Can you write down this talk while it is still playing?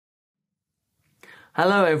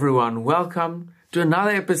Hello everyone, welcome to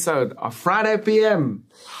another episode of Friday PM.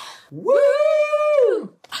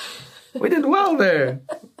 Woo! We did well there.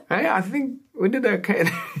 Hey, I think we did okay.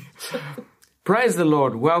 Praise the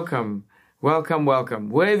Lord, welcome, welcome, welcome.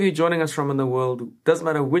 Wherever you're joining us from in the world, doesn't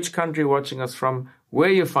matter which country you're watching us from, where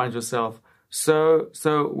you find yourself, so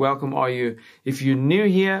welcome are you. If you're new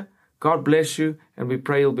here, God bless you, and we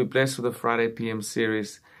pray you'll be blessed with the Friday PM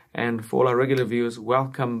series. And for all our regular viewers,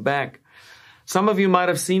 welcome back. Some of you might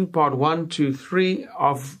have seen part 1, 2, 3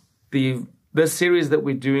 of this series that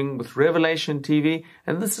we're doing with Revelation TV,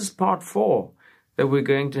 and this is part 4 that we're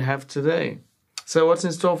going to have today. So what's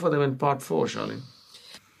in store for them in part 4, Charlene?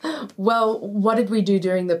 Well, what did we do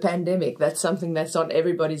during the pandemic? That's something that's on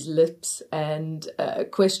everybody's lips, and a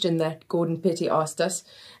question that Gordon Petty asked us.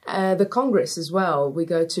 The Congress as well. We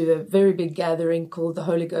go to a very big gathering called the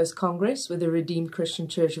Holy Ghost Congress with the Redeemed Christian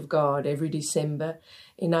Church of God every December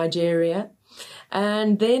in Nigeria.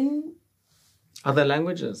 And then... Other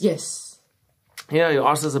languages? Yes. Yeah, you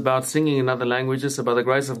asked us about singing in other languages. So by the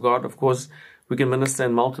grace of God, of course, we can minister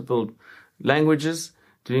in multiple languages,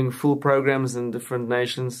 doing full programs in different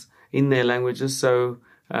nations in their languages. So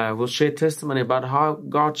we'll share testimony about how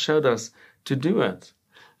God showed us to do it.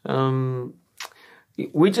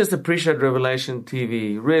 We just appreciate Revelation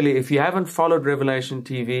TV. Really, if you haven't followed Revelation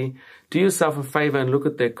TV, do yourself a favor and look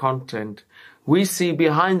at their content. We see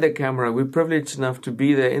behind the camera, we're privileged enough to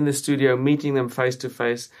be there in the studio, meeting them face to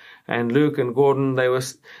face. And Luke and Gordon, they were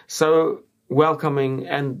so welcoming,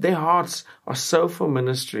 and their hearts are so for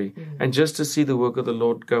ministry. And just to see the work of the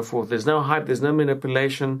Lord go forth. There's no hype, there's no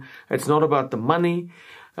manipulation. It's not about the money.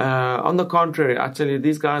 On the contrary, I tell you,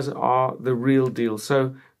 these guys are the real deal.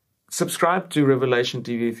 So subscribe to Revelation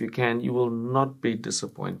TV if you can. You will not be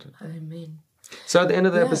disappointed. Amen. So at the end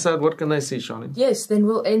of the episode, what can they see, Charlene? Yes, then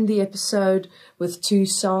we'll end the episode with 2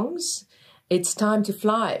 songs. It's Time to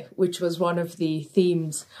Fly, which was one of the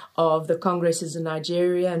themes of the congresses in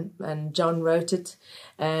Nigeria, and John wrote it.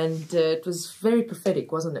 And it was very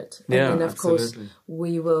prophetic, wasn't it? Yeah, and then, of absolutely. course,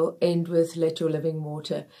 we will end with Let Your Living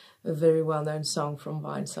Water, a very well-known song from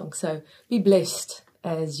Vine Song. So be blessed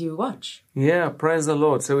as you watch. Yeah, praise the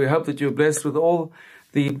Lord. So we hope that you're blessed with all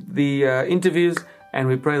the interviews, and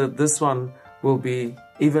we pray that this one will be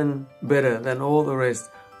even better than all the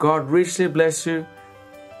rest. God richly bless you.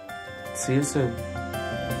 See you soon.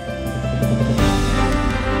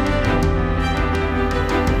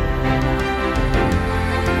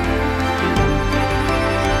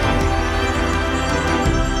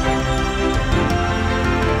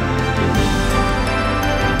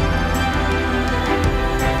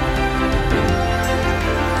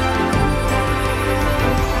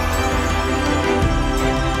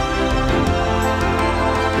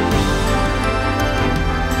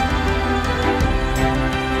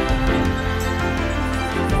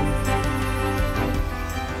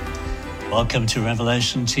 Welcome to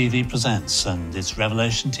Revelation TV Presents, and it's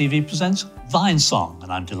Revelation TV Presents Vine Song,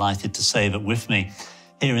 and I'm delighted to say that with me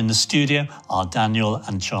here in the studio are Daniel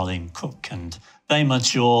and Charlene Cook, and very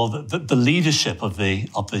much you're the leadership of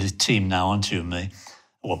the team now, aren't you?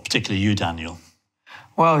 Well, particularly you, Daniel.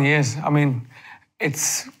 Well, yes. I mean, it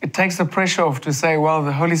takes the pressure off to say, well,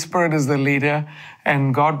 the Holy Spirit is the leader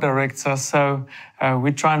and God directs us, so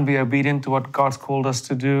we try and be obedient to what God's called us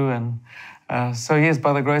to do. And so yes,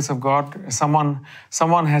 by the grace of God, someone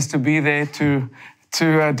has to be there to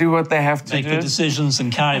do what they have to Make do. Make the decisions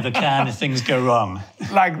and carry the can if things go wrong.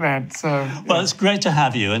 Like that. So well, it's great to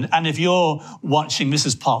have you. And if you're watching, this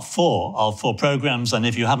is part 4 of 4 programs. And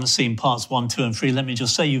if you haven't seen parts 1, 2, and 3, let me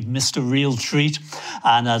just say you've missed a real treat.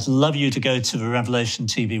 And I'd love you to go to the Revelation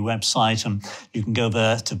TV website, and you can go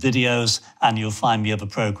there to videos and you'll find the other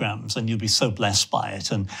programs, and you'll be so blessed by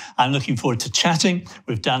it. And I'm looking forward to chatting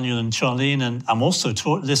with Daniel and Charlene, and I'm also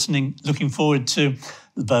looking forward to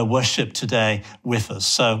the worship today with us.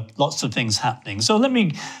 So lots of things happening. So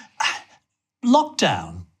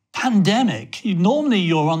lockdown, pandemic, normally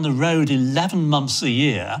you're on the road 11 months a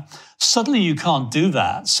year. Suddenly you can't do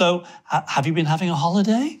that. So have you been having a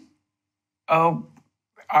holiday? I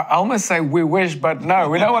almost say we wish, but no,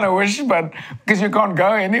 we don't want to wish, but because you can't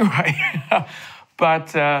go anyway. But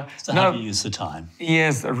so how do you use the time?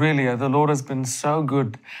 Yes, really. The Lord has been so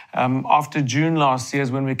good. After June last year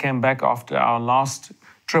is when we came back after our last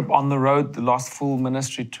trip on the road, the last full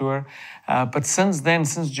ministry tour. But since then,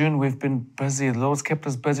 since June, we've been busy. The Lord's kept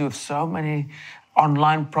us busy with so many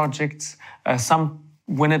online projects. Some,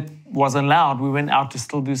 when it was allowed, we went out to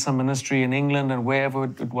still do some ministry in England and wherever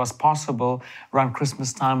it was possible, around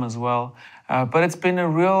Christmas time as well. But it's been a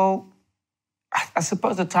real, I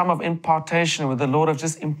suppose, a time of impartation where the Lord has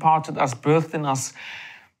just imparted us, birthed in us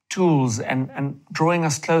tools and drawing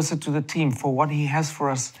us closer to the team for what he has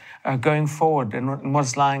for us going forward and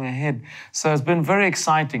what's lying ahead. So it's been very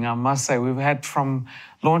exciting, I must say. We've had from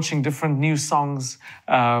launching different new songs,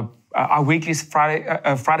 our weekly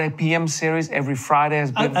FridayPM series every Friday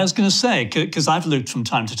has been... I was going to say, because I've looked from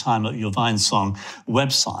time to time at your Vine Song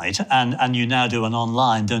website, and you now do an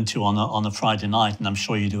online, don't you, on a Friday night, and I'm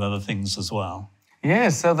sure you do other things as well. Yeah,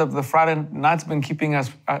 so the Friday night's been keeping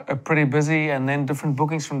us pretty busy, and then different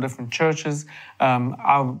bookings from different churches.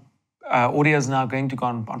 Our audio is now going to go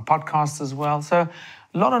on podcasts as well. So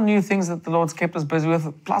a lot of new things that the Lord's kept us busy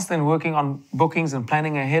with, plus then working on bookings and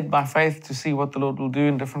planning ahead by faith to see what the Lord will do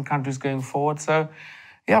in different countries going forward. So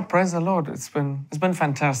yeah, praise the Lord. It's been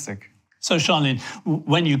fantastic. So Charlene,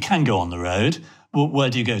 when you can go on the road, where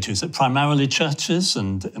do you go to? Is it primarily churches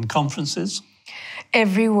and conferences?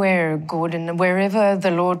 Everywhere, Gordon, wherever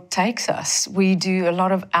the Lord takes us. We do a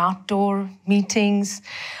lot of outdoor meetings.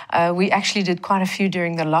 We actually did quite a few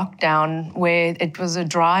during the lockdown where it was a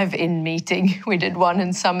drive-in meeting. We did one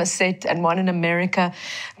in Somerset and one in America,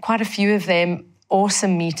 quite a few of them.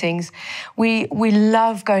 Awesome meetings. We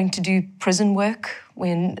love going to do prison work.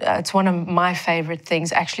 It's one of my favorite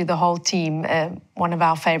things, actually the whole team, one of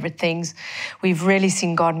our favorite things. We've really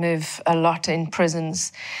seen God move a lot in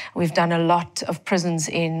prisons. We've done a lot of prisons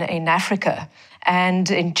in Africa and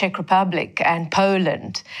in Czech Republic and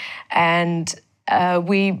Poland, and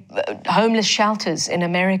homeless shelters in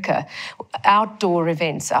America, outdoor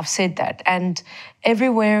events, I've said that. And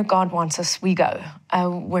everywhere God wants us, we go.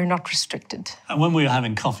 We're not restricted. And when we were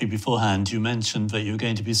having coffee beforehand, you mentioned that you were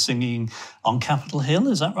going to be singing on Capitol Hill,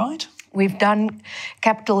 is that right? We've done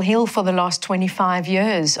Capitol Hill for the last 25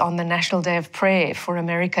 years on the National Day of Prayer for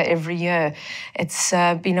America every year. It's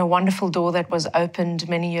been a wonderful door that was opened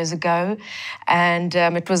many years ago. And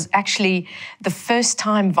it was actually the first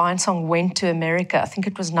time Vine Song went to America. I think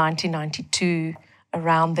it was 1992,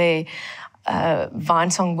 around there.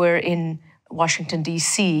 Vine Song were in Washington,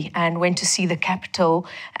 D.C. and went to see the Capitol.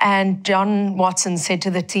 And John Watson said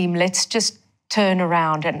to the team, let's just turn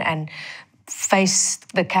around and face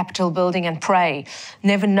the Capitol building and pray,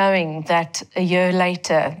 never knowing that a year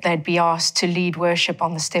later they'd be asked to lead worship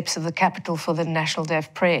on the steps of the Capitol for the National Day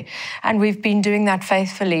of Prayer. And we've been doing that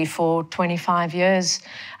faithfully for 25 years.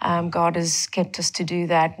 God has kept us to do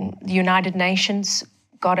that. The United Nations,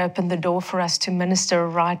 God opened the door for us to minister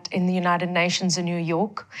right in the United Nations in New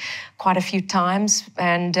York quite a few times,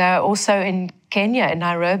 and also in Kenya, in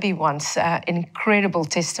Nairobi once. Incredible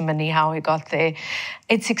testimony how we got there.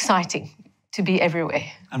 It's exciting to be everywhere.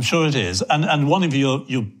 I'm sure it is. And one of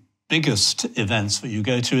your biggest events that you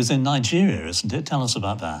go to is in Nigeria, isn't it? Tell us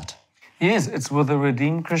about that. Yes, it's with the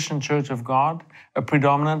Redeemed Christian Church of God,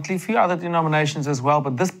 predominantly, a few other denominations as well,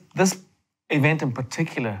 but this event in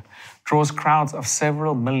particular draws crowds of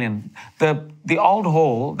several million. The old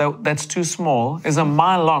hall, that's too small, is a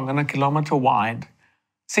mile long and a kilometer wide.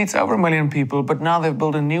 Seats over 1 million people, but now they've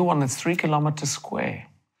built a new one that's 3 kilometers square.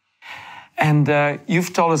 And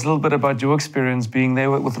you've told us a little bit about your experience being there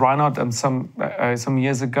with Reinhard some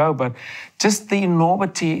years ago, but just the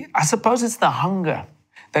enormity, I suppose it's the hunger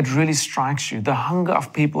that really strikes you, the hunger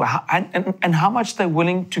of people and how much they're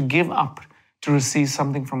willing to give up to receive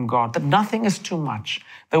something from God, that nothing is too much.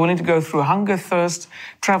 They're willing to go through hunger, thirst,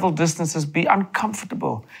 travel distances, be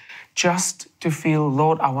uncomfortable, just to feel,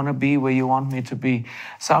 Lord, I want to be where you want me to be.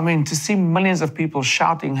 So, I mean, to see millions of people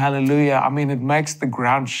shouting hallelujah, I mean, it makes the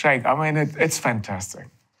ground shake. I mean, it's fantastic.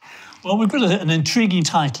 Well, we've got an intriguing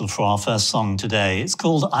title for our first song today. It's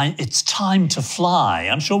called It's Time to Fly.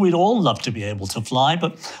 I'm sure we'd all love to be able to fly,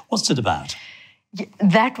 but what's it about?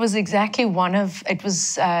 That was exactly it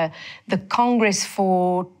was the Congress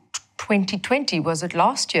for 2020, was it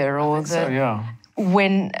last year? Or so, yeah.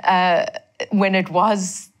 When it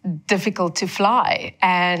was difficult to fly,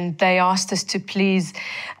 and they asked us to please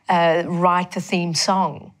write the theme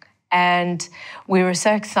song. And we were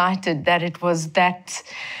so excited that it was that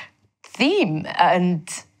theme. And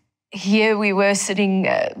here we were sitting,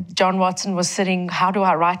 John Watson was sitting, how do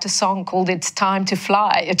I write a song called It's Time to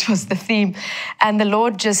Fly? It was the theme. And the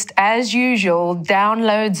Lord just, as usual,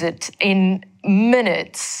 downloads it in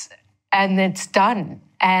minutes, and it's done.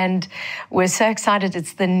 And we're so excited.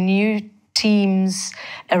 It's the new team's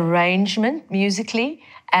arrangement musically,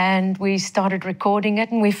 and we started recording it,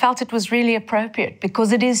 and we felt it was really appropriate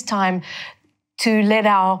because it is time to let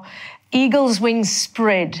our eagle's wings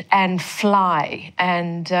spread and fly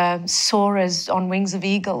and soar as on wings of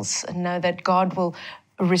eagles, and know that God will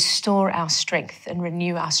restore our strength and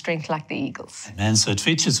renew our strength like the eagles. Amen. So it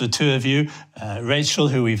features the two of you, Rachel,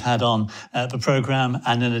 who we've had on the program,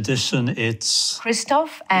 and in addition, it's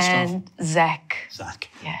Christoph and Zach.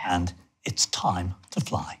 Yeah. And it's time to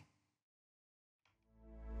fly.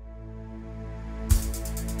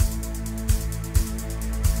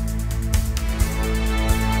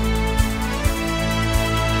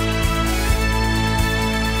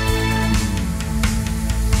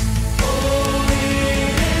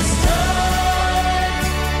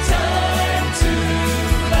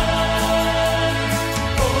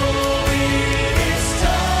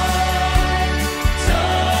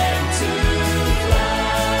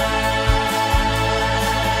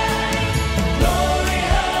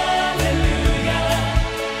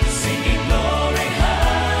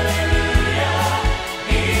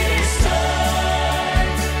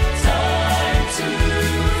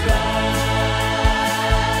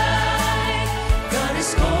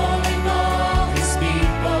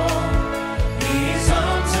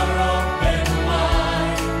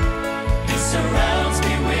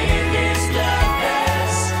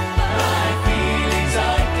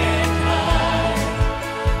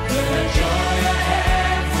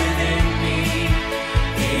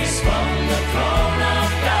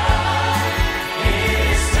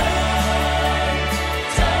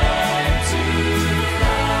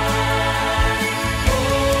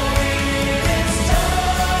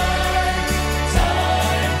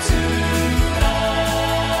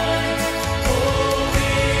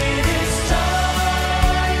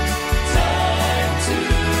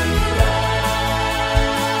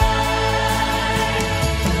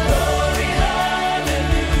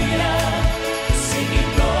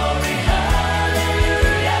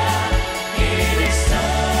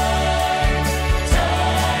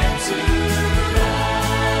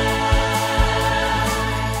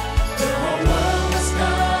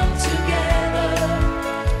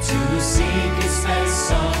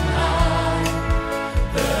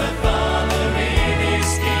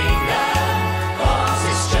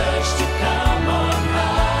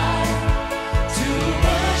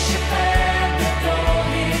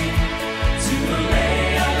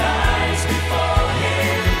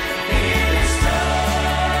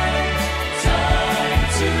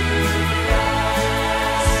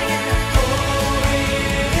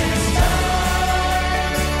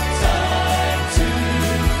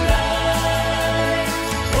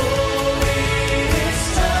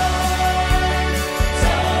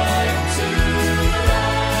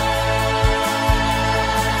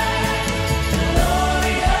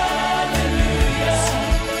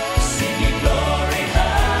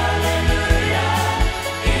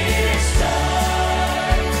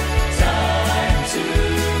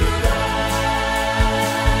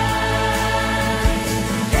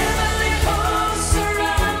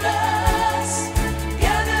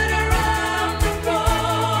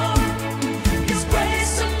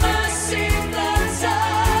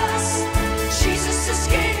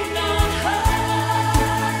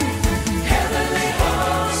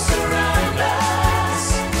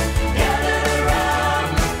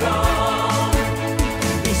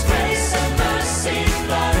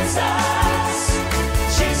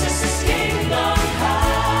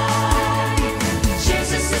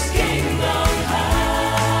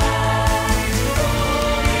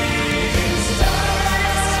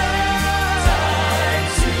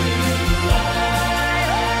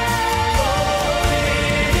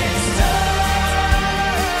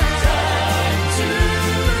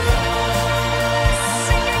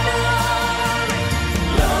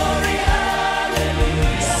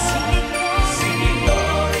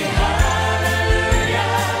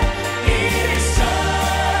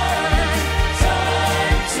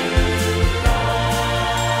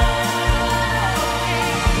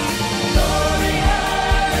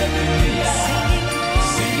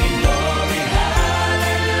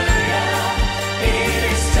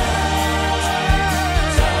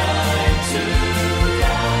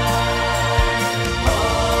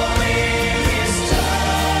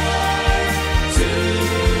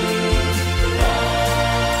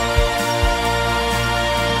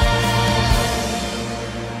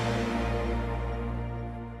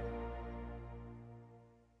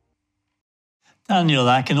 Daniel,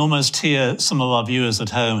 I can almost hear some of our viewers at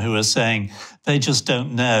home who are saying they just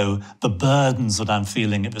don't know the burdens that I'm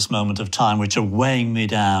feeling at this moment of time, which are weighing me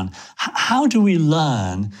down. How do we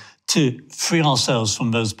learn to free ourselves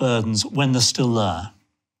from those burdens when they're still there?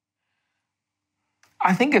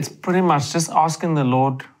 I think it's pretty much just asking the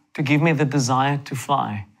Lord to give me the desire to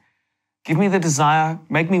fly. Give me the desire,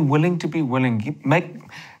 make me willing to be willing.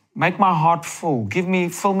 Make my heart full.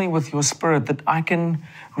 Fill me with your Spirit that I can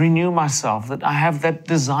renew myself, that I have that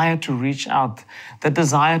desire to reach out, that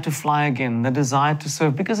desire to fly again, the desire to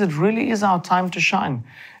serve, because it really is our time to shine.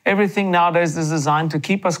 Everything nowadays is designed to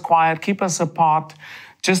keep us quiet, keep us apart,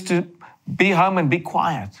 just to be home and be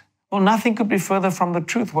quiet. Well, nothing could be further from the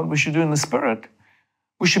truth, what we should do in the Spirit.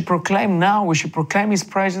 We should proclaim now. We should proclaim His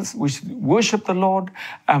praises. We should worship the Lord,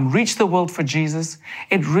 reach the world for Jesus.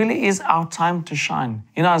 It really is our time to shine.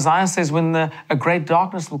 You know, Isaiah says, when a great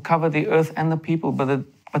darkness will cover the earth and the people,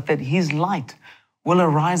 but that His light will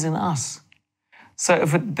arise in us. So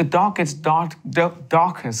if the dark gets darker,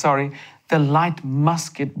 the light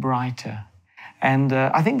must get brighter. And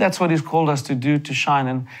I think that's what He's called us to do, to shine.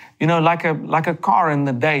 And, you know, like a car in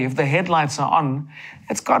the day, if the headlights are on,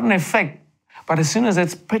 it's got an effect. But as soon as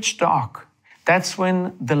it's pitch dark, that's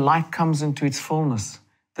when the light comes into its fullness.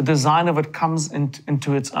 The design of it comes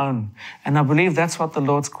into its own. And I believe that's what the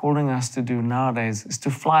Lord's calling us to do nowadays, is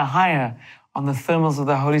to fly higher on the thermals of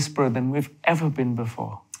the Holy Spirit than we've ever been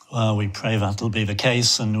before. Well, we pray that'll be the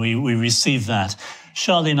case, and we receive that.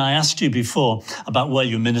 Charlene, I asked you before about where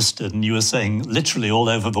you ministered, and you were saying literally all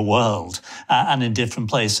over the world and in different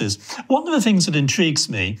places. One of the things that intrigues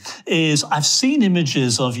me is I've seen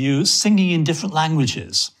images of you singing in different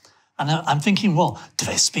languages. And I'm thinking, well, do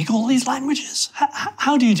they speak all these languages?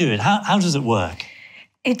 How do you do it? How does it work?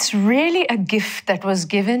 It's really a gift that was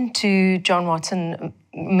given to John Watson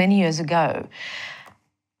many years ago.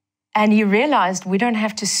 And he realized we don't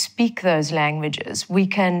have to speak those languages. We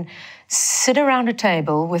can sit around a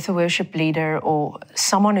table with a worship leader or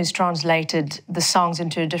someone who's translated the songs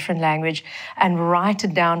into a different language and write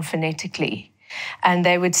it down phonetically. And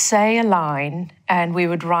they would say a line and we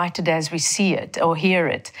would write it as we see it or hear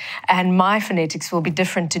it. And my phonetics will be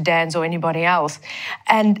different to Dan's or anybody else.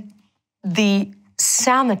 And the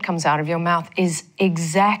sound that comes out of your mouth is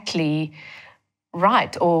exactly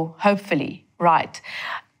right, or hopefully right.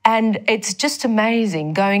 And it's just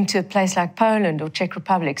amazing going to a place like Poland or Czech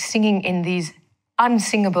Republic, singing in these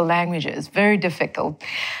unsingable languages, very difficult,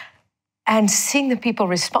 and seeing the people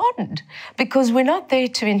respond, because we're not there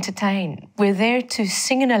to entertain. We're there to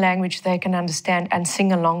sing in a language they can understand and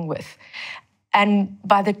sing along with. And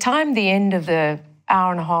by the time the end of the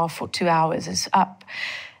hour and a half or 2 hours is up,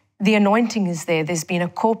 the anointing is there. There's been a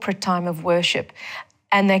corporate time of worship.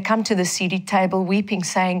 And they come to the CD table weeping,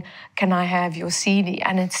 saying, can I have your CD?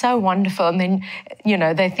 And it's so wonderful. And then, you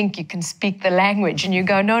know, they think you can speak the language. And you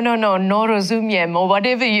go, no, no rozumiem, or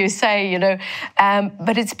whatever you say, you know.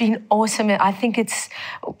 But it's been awesome. I think it's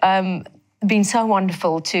been so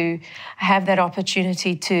wonderful to have that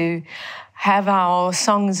opportunity to have our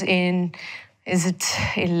songs in,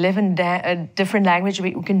 11 different languages?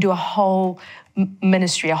 We can do a whole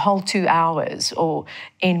ministry, a whole 2 hours, or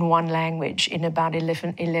in one language, in about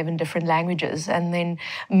 11 different languages, and then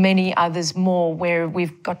many others more where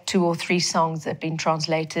we've got 2 or 3 songs that have been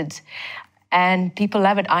translated, and people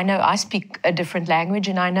love it. I know I speak a different language,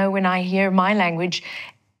 and I know when I hear my language,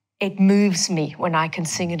 it moves me when I can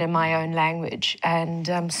sing it in my own language.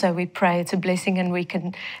 And so we pray it's a blessing, and we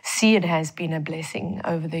can see it has been a blessing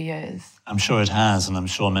over the years. I'm sure it has, and I'm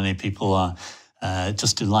sure many people are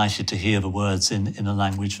just delighted to hear the words in a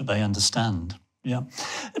language that they understand. Yeah.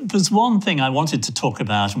 There's one thing I wanted to talk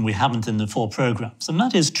about, and we haven't in the 4 programs, and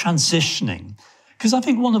that is transitioning. Because I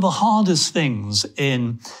think one of the hardest things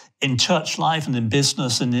in church life and in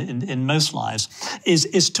business and in most lives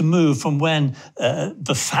is to move from when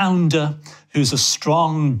the founder, who's a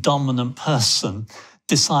strong, dominant person,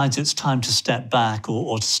 decides it's time to step back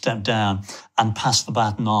or to step down and pass the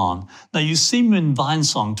baton on. Now, you seem in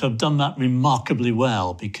Vinesong to have done that remarkably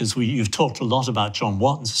well, because you've talked a lot about John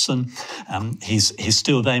Watson. He's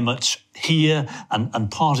still very much here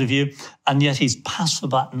and part of you, and yet he's passed the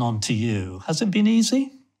baton on to you. Has it been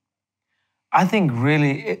easy? I think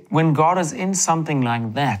really, when God is in something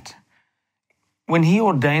like that, when He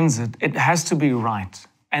ordains it, it has to be right.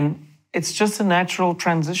 And it's just a natural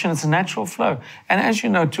transition. It's a natural flow. And as you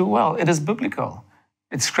know too well, it is biblical.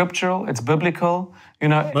 It's scriptural. It's biblical. You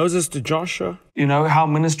know, Moses to Joshua. You know, how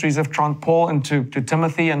ministries have Paul into to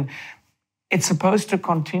Timothy, and it's supposed to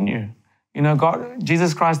continue. You know,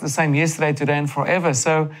 Jesus Christ the same yesterday, today, and forever.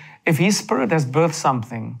 So if His Spirit has birthed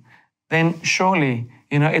something, then surely,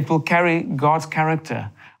 you know, it will carry God's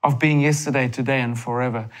character of being yesterday, today, and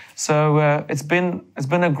forever. So it's been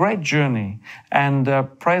a great journey, and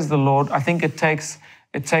praise the Lord. I think it takes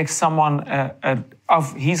someone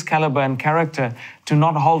of His caliber and character to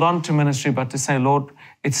not hold on to ministry, but to say, Lord,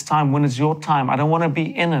 it's time, when it's your time. I don't want to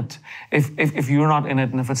be in it if you're not in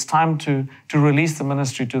it. And if it's time to release the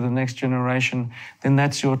ministry to the next generation, then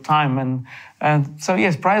that's your time. And so,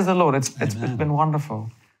 yes, praise the Lord. It's been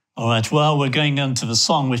wonderful. All right, well, we're going into the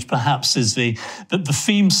song, which perhaps is the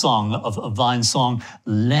theme song of Vine Song,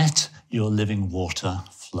 Let Your Living Water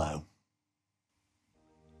Flow.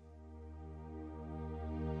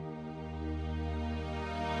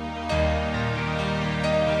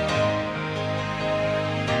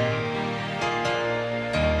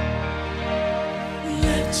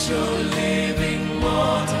 Let your living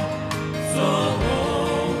water flow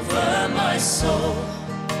over my soul.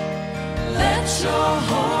 Let your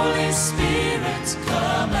Holy Spirit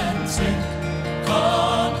come and take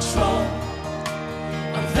control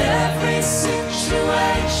of every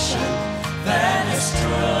situation that has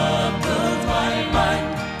troubled my mind.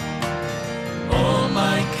 All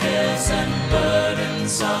my cares and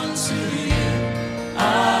burdens unto you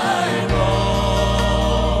I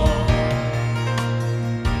roll.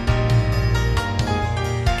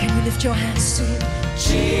 Can you lift your hands to him?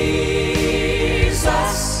 Jesus,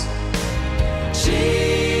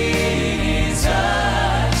 Jesus,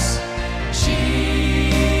 Jesus.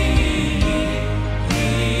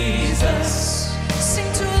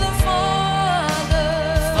 Sing to the Father,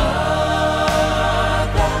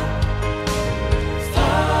 Father,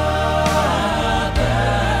 Father,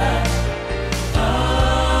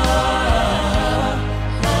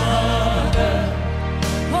 Father.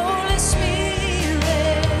 Holy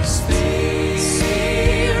Spirit,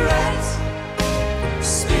 Spirit,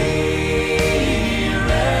 Spirit,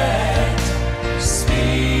 Spirit.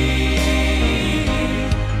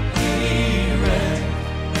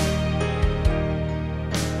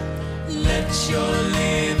 Let your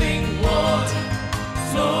living water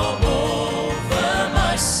flow over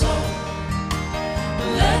my soul.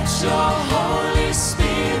 Let your Holy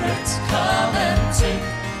Spirit come and take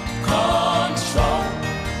control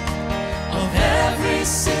of every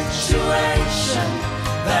situation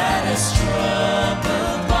that has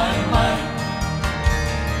troubled my mind.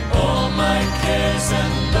 All my cares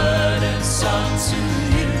and burdens unto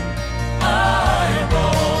you I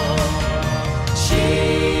roll.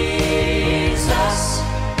 Jesus,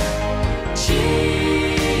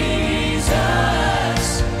 Jesus,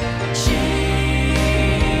 Jesus.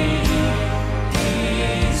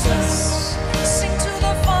 Sing to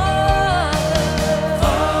the Father,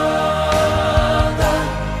 Father,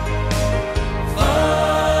 Father,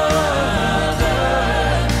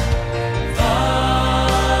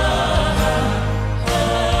 Father.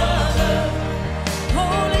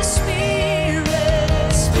 Holy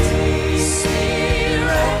Spirit,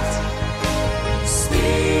 Spirit, Spirit,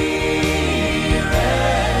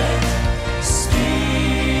 Spirit.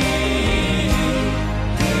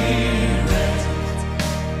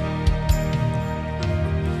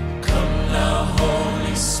 Come now,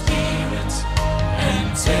 Holy Spirit,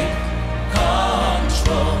 and take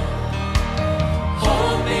control.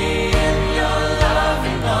 Hold me in your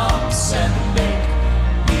loving arms and make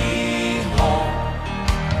me whole.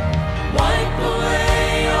 Wipe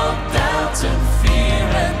away all doubt and fear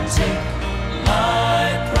and take my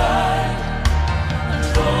pride. And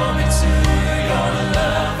draw me to your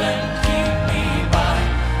love and keep me by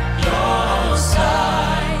your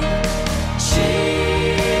side.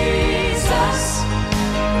 Jesus,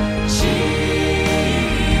 Jesus,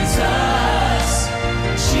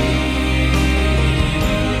 Jesus.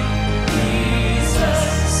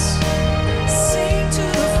 Sing to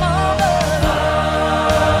the Father,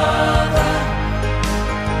 Father,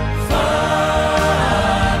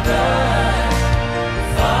 Father,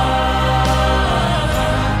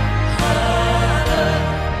 Father.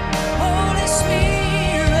 Holy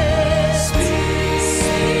Spirit,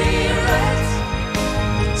 Spirit,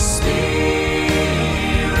 Spirit, Spirit.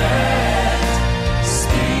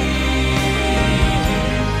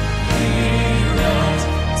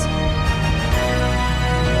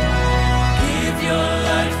 Give your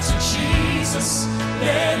life to Jesus,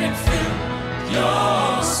 let him fill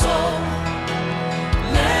your soul.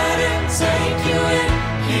 Let him take you in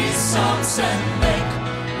his arms and make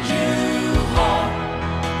you whole.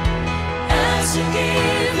 As you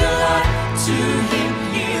give your life to him,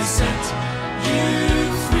 he'll set you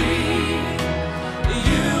free.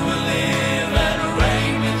 You will live and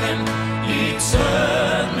reign with him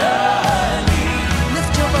eternally.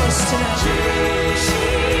 Lift your voice tonight.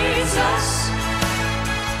 Jesus,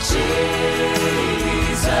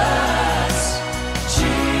 Jesus,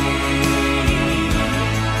 Jesus.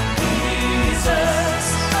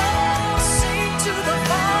 Oh, sing to the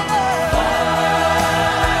Father,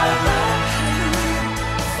 Father,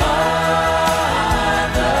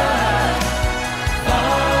 Father.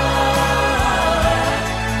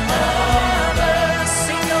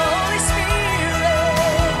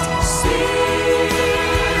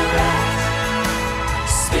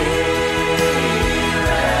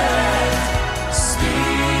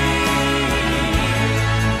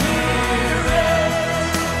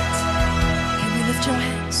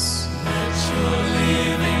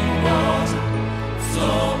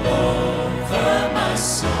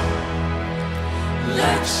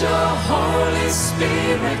 your Holy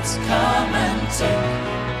Spirit come and take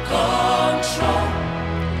control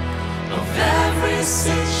of every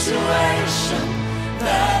situation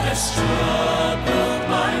that has troubled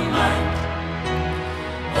my mind.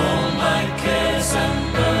 All my cares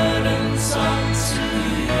and burdens unto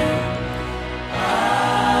you I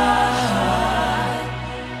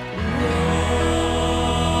roll.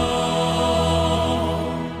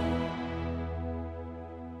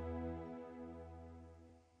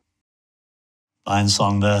 Fine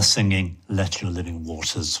song there, singing, Let Your Living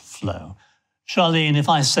Waters Flow. Charlene, if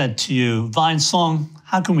I said to you, Vine Song,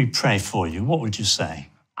 how can we pray for you? What would you say?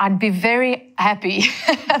 I'd be very happy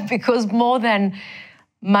because more than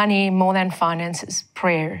money, more than finances,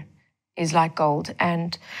 prayer is like gold.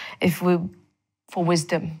 And if we, for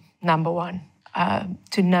wisdom, number one,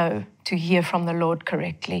 to know, to hear from the Lord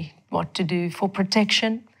correctly what to do, for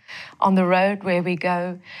protection on the road where we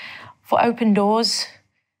go, for open doors,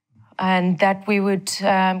 and that we would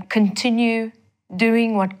continue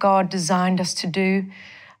doing what God designed us to do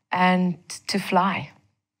and to fly.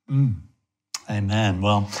 Amen.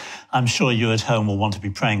 Well, I'm sure you at home will want to be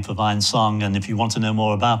praying for Vine Song, and if you want to know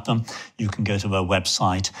more about them, you can go to their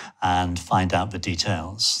website and find out the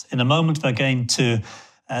details. In a moment, they're going to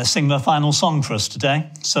sing their final song for us today,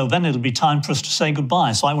 so then it'll be time for us to say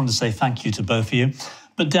goodbye. So I want to say thank you to both of you.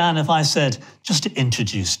 But Dan, if I said just to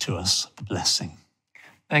introduce to us the blessing.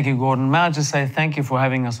 Thank you, Gordon. May I just say thank you for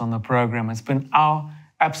having us on the program. It's been our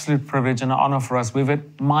absolute privilege and an honor for us. We've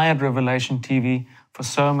admired Revelation TV for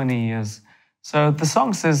so many years. So the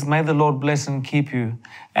song says, may the Lord bless and keep you.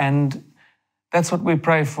 And that's what we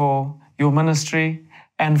pray for your ministry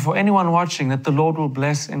and for anyone watching, that the Lord will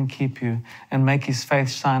bless and keep you and make his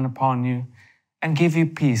face shine upon you and give you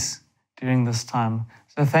peace during this time.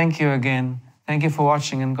 So thank you again. Thank you for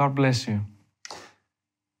watching, and God bless you.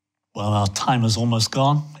 Well, our time is almost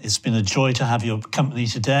gone. It's been a joy to have your company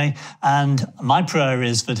today. And my prayer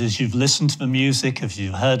is that as you've listened to the music, if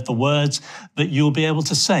you've heard the words, that you'll be able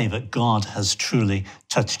to say that God has truly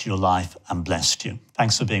touched your life and blessed you.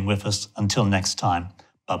 Thanks for being with us. Until next time,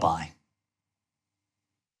 bye-bye.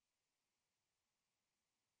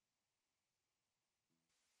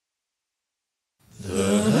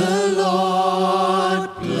 The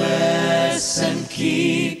Lord bless and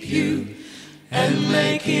keep you, and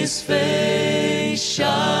make his face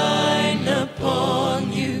shine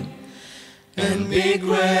upon you, and be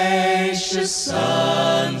gracious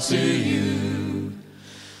unto you.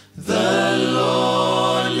 The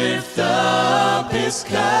Lord lift up his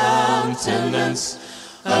countenance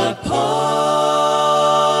upon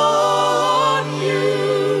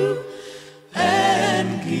you,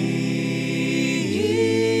 and give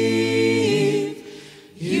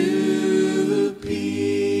you peace.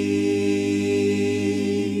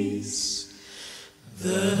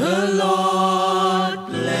 The Lord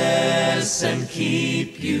bless and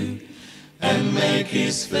keep you, and make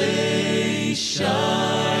his face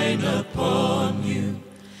shine upon you,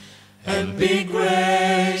 and be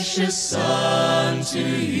gracious unto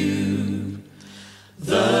you.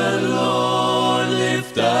 The Lord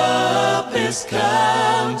lift up his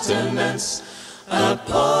countenance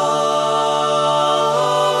upon